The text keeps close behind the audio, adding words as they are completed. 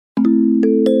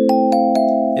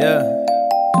Yeah.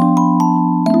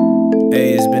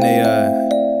 Hey, it's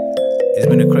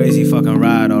been a crazy fucking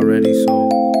ride already, so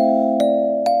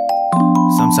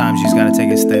sometimes you just gotta take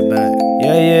a step back.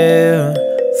 Yeah.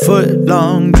 Foot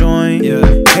long joint, yeah.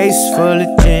 Case full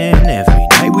of gin. Every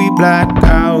night we black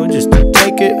out just to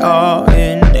take it all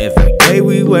in. Every day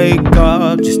we wake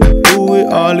up just to do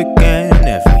it all again.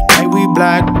 Every night we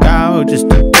black out just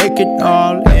to take it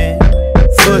all in.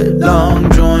 Foot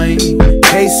long joint,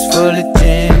 case full of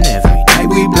gin. Every night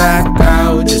we black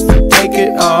out just to take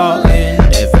it all in.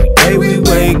 Every day we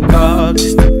wake up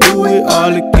just to do it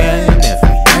all again. Every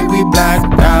night we black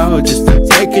out just to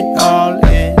take it all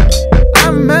in. I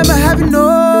remember having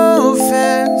no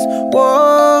fans.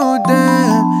 Whoa,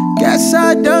 damn. Guess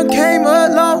I done came a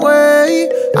long way.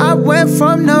 I went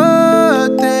from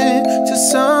nothing to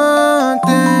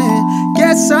something.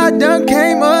 Guess I done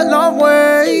came a long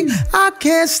way. I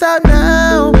can't stop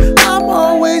now. I'm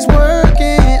always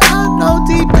working. I know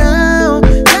deep down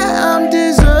that I'm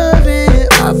deserving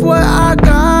of what I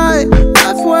got,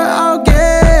 of what I'll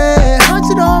get.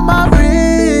 100 on my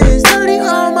wrist, 30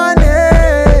 on my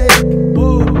neck.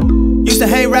 Used to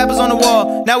hang rappers on the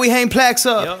wall, now we hang plaques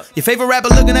up. Your favorite rapper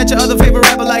looking at your other favorite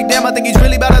rapper like, damn, I think he's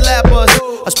really about to lap us.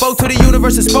 I spoke to the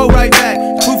universe and spoke right back.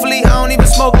 Truthfully, I don't even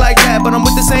smoke like that, but I'm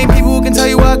with the same people who can tell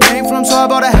you where I came from, so I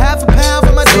bought a half a pound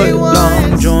for my day one.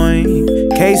 Long joint,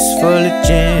 case full of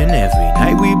gin. Every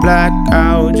night we black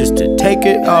out just to take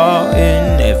it all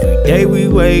in. Every day we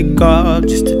wake up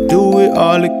just to do it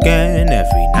all again.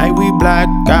 Every night we black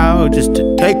out just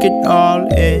to take it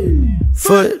all in.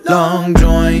 Foot long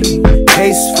joint,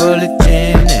 case full of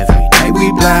gin. Every night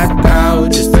we black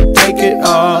out just to take it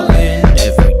all in.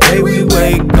 Every day we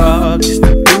wake up just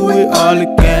to do it all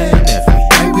again. Every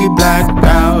night we black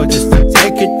out just to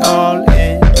take it all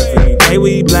in. Every day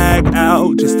we black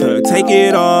out just to take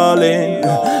it all in.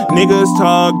 Niggas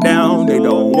talk down, they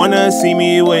don't wanna see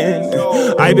me win.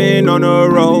 I been on the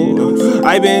road,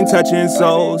 I been touching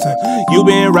souls. You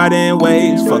been riding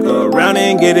waves, fuck around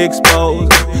and get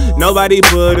exposed. Nobody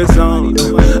put us on.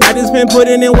 I just been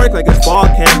putting in work like it's fall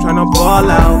camp, tryna ball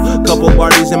out. Couple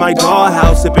parties in my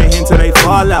dollhouse, sipping till they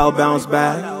fall out. Bounce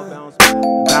back,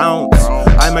 bounce.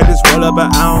 I might just roll up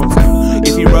an ounce.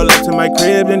 If you roll up to my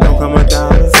crib, then don't come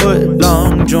without it. Foot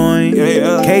long joint,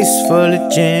 case full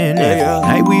of gin. Every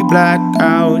night we black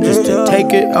out just to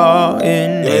take it all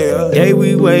in. Every day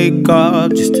we wake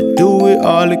up just to do it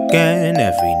all again.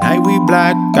 Every night we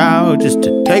black out just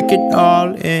to take it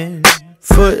all in.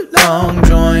 Foot long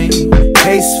joint,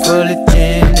 case full of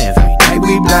gin.